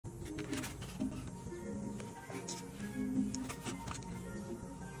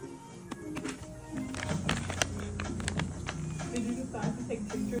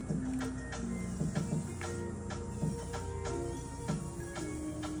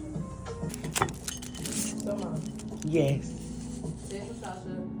your mom? Yes. Said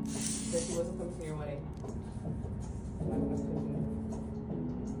Natasha said she wasn't coming to your wedding.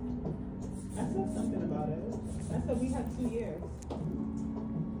 I said something about it. I said we had 2 years.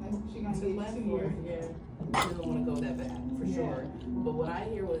 Like she gonna get 2 years. Yeah. She doesn't want to go that bad, for sure. But what I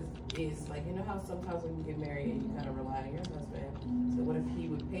hear is like, you know how sometimes when you get married and you kind of rely on your husband. So what if he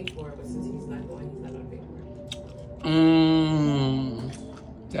would pay for it, but since he's not going, he's not going to pay for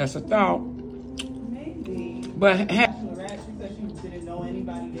it? That's a thought. Maybe. But She said she didn't know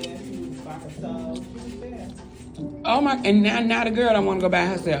anybody there. She was by herself. She was there. oh my, and now the girl don't want to go by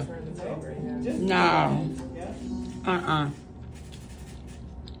herself. Turn the favor, yeah. Just No. Yeah.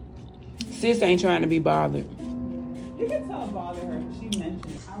 Sis ain't trying to be bothered. You can tell it bothered her. She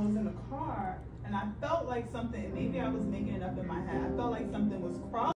mentioned I was in the car and I felt like something. Maybe I was making it up in my head. I felt like something was crossing.